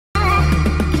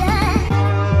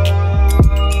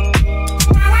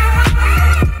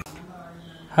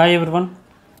Hi everyone.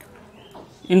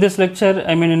 In this lecture,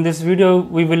 in this video,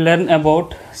 we will learn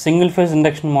about single phase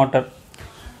induction motor.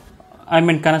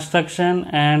 Construction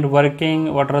and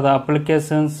working, what are the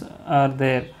applications are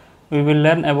there. We will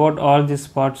learn about all these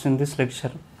parts in this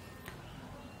lecture.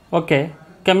 Okay,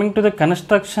 coming to the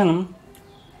construction,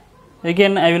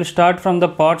 again I will start from the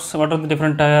parts, what are the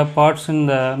different parts in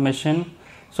the machine.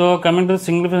 So coming to the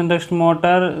single phase induction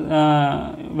motor,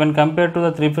 when compared to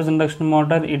the three phase induction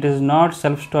motor, it is not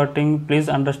self-starting. Please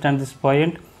understand this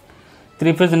point.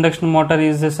 Three phase induction motor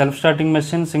is a self-starting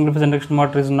machine. Single phase induction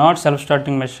motor is not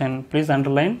self-starting machine. Please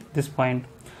underline this point.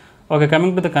 Okay,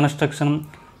 coming to the construction,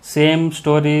 same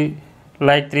story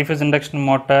like three phase induction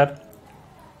motor.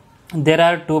 There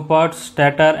are two parts,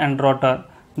 stator and rotor.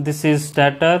 This is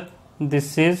stator,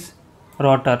 this is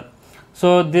rotor.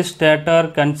 So this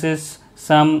stator consists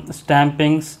some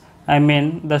stampings.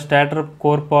 The stator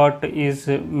core part is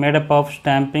made up of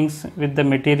stampings with the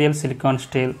material silicon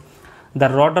steel. The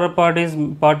rotor part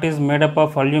is made up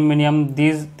of aluminum.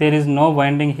 There is no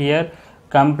winding here.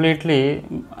 Completely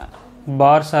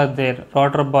bars are there.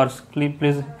 Rotor bars.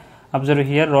 Please observe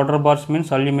here. Rotor bars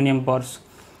means aluminum bars.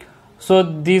 So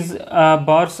these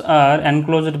bars are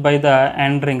enclosed by the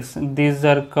end rings. These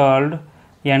are called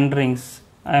end rings.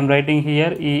 I am writing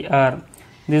here ER.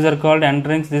 These are called end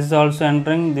rings. This is also end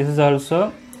ring. This is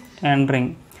also end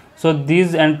ring. So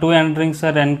these two end rings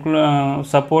are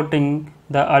supporting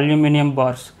the aluminum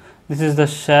bars. This is the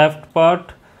shaft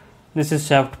part. This is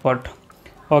shaft part.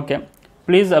 Okay.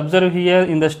 Please observe here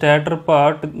in the stator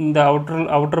part, the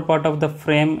outer part of the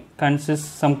frame consists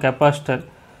some capacitor.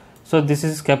 So this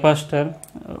is capacitor.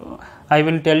 I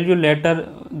will tell you later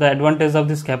the advantage of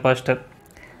this capacitor.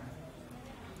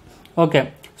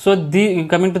 Okay. So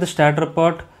coming to the stator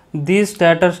part, these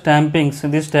stator tampings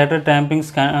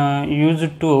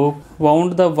used to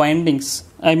wound the windings.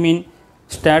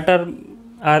 Stator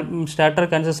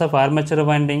consists of armature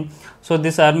winding. So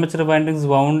this armature windings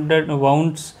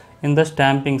wounds in the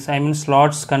stampings.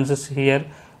 Slots consist here.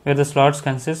 Where the slots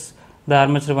consist, the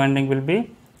armature winding will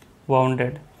be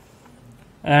wounded.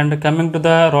 And coming to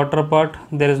the rotor part,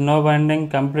 there is no winding.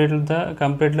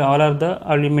 Completely all are the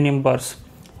aluminum bars.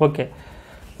 Okay.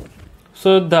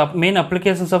 So the main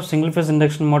applications of single phase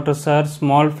induction motors are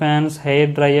small fans, hair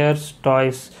dryers,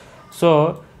 toys.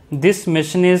 So this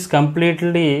machine is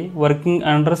completely working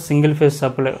under single phase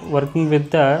supply.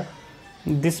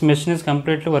 This machine is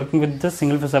completely working with the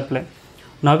single phase supply.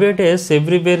 Nowadays,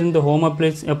 everywhere in the home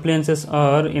appliances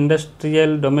or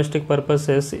industrial domestic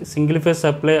purposes, single phase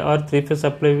supply or three phase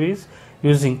supply is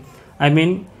using.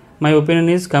 My opinion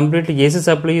is completely AC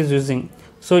supply is using.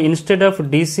 So instead of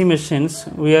DC machines,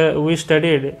 we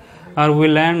studied or we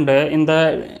learned in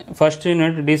the first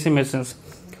unit DC machines.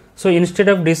 So instead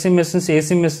of DC machines,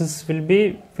 AC machines will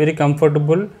be very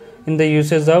comfortable in the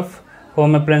usage of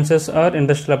home appliances or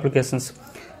industrial applications.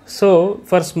 So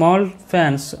for small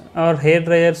fans or hair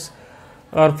dryers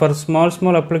or for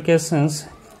small applications,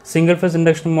 single phase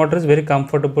induction motor is very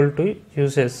comfortable to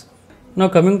use. Now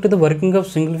coming to the working of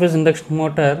single phase induction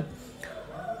motor.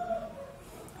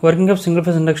 Working of single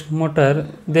phase induction motor,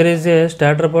 there is a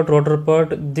stator part, rotor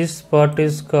part. This part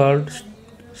is called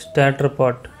stator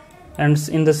part, and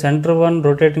in the center one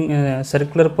rotating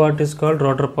circular part is called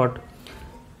rotor part.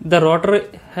 The rotor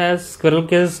has squirrel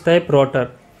cage type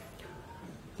rotor,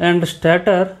 and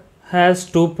stator has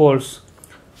two poles.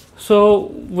 So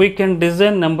we can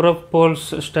design number of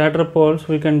poles, stator poles.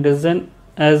 We can design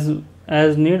as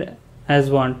need as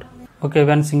want. Okay,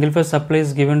 when single phase supply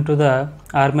is given to the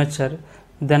armature,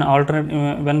 then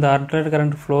when the alternating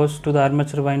current flows to the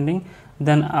armature winding,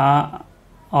 then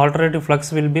alternative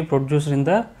flux will be produced in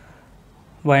the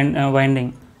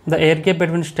winding. The air gap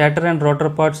between stator and rotor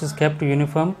parts is kept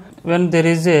uniform when there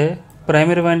is a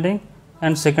primary winding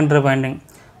and secondary winding.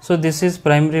 So this is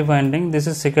primary winding, this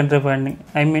is secondary winding.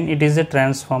 It is a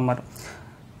transformer.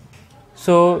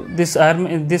 So this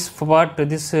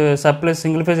supply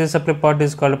single phase supply part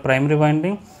is called primary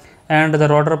winding, and the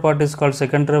rotor part is called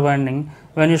secondary winding.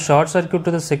 When you short circuit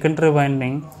to the secondary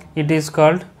winding, it is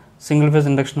called single phase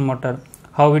induction motor.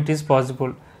 How it is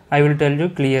possible? I will tell you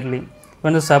clearly.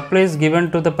 When the supply is given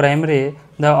to the primary,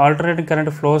 the alternating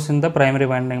current flows in the primary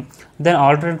winding. Then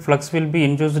alternate flux will be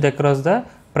induced across the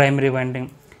primary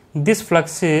winding. This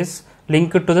flux is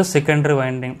linked to the secondary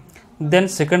winding. Then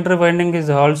secondary winding is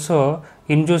also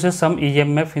induces some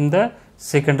EMF in the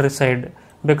secondary side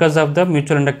because of the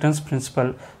mutual inductance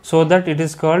principle, so that it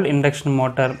is called induction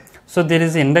motor. So there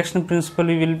is an induction principle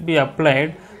will be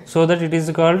applied, so that it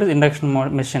is called induction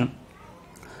machine.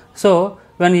 So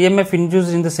when EMF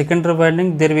induced in the secondary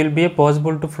winding, there will be a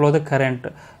possible to flow the current.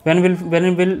 When will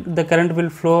the current will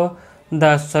flow?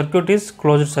 The circuit is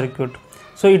closed circuit,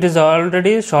 so it is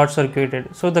already short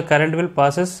circuited, so the current will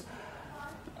passes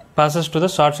to the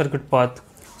short circuit path.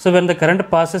 So when the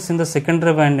current passes in the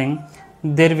secondary winding,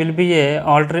 there will be a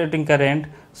alternating current.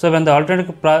 So when the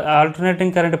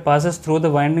alternating current passes through the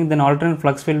winding, then alternate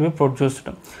flux will be produced.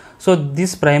 So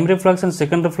this primary flux and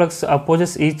secondary flux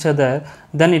opposes each other,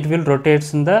 then it will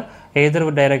rotates in the either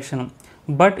direction,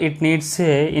 but it needs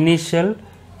a initial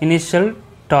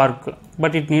torque,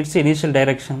 but it needs initial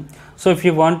direction. So if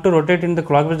you want to rotate in the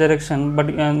clockwise direction, but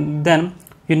then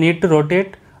you need to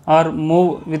rotate or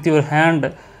move with your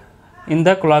hand in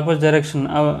the clockwise direction,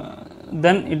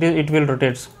 then it will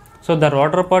rotate. So the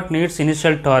rotor part needs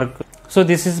initial torque. So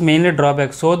this is mainly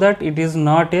drawback, so that it is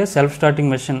not a self-starting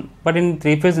machine. But in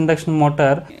three-phase induction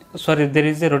motor, there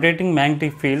is a rotating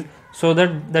magnetic field, so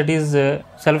that is a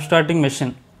self-starting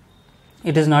machine.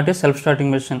 It is not a self-starting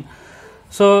machine.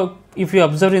 So if you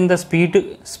observe in the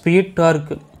speed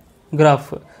torque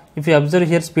graph, if you observe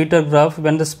here speed torque graph,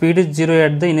 when the speed is 0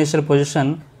 at the initial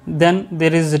position, then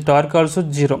there is a torque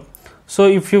also 0. So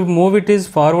if you move it is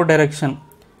forward direction,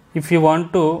 if you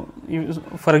want to,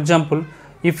 for example,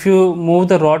 if you move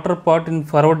the rotor part in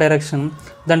forward direction,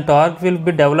 then torque will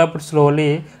be developed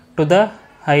slowly to the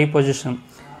high position.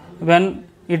 When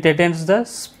it attains the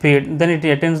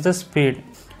speed,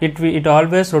 it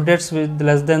always rotates with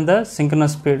less than the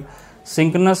synchronous speed.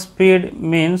 Synchronous speed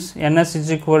means ns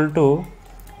is equal to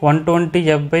 120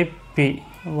 f by p.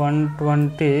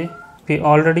 120 p,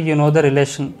 already you know the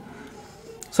relation.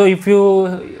 So if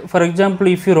you, for example,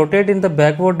 if you rotate in the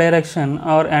backward direction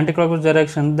or anti-clockwise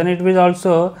direction, then it will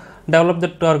also develop the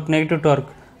torque, negative torque.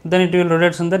 Then it will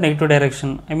rotate in the negative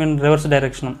direction, reverse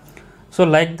direction. So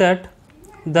like that,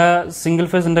 the single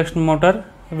phase induction motor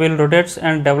will rotate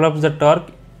and develops the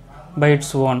torque by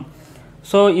its own.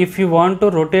 So if you want to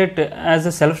rotate as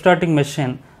a self-starting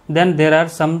machine, then there are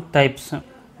some types,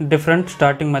 different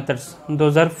starting methods.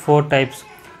 Those are 4 types.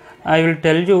 I will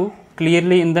tell you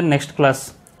clearly in the next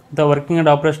class the working and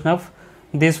operation of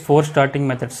these 4 starting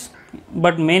methods.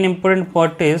 But main important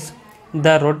part is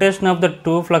the rotation of the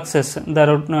 2 fluxes.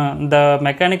 The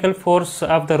mechanical force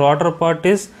of the rotor part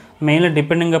is mainly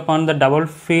depending upon the double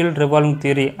field revolving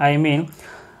theory.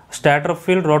 Stator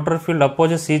field, rotor field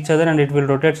opposes each other and it will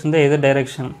rotate in the either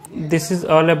direction. This is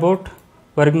all about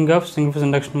working of single phase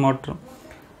induction motor.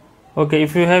 Okay,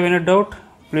 if you have any doubt,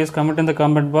 please comment in the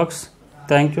comment box.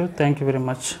 Thank you very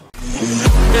much.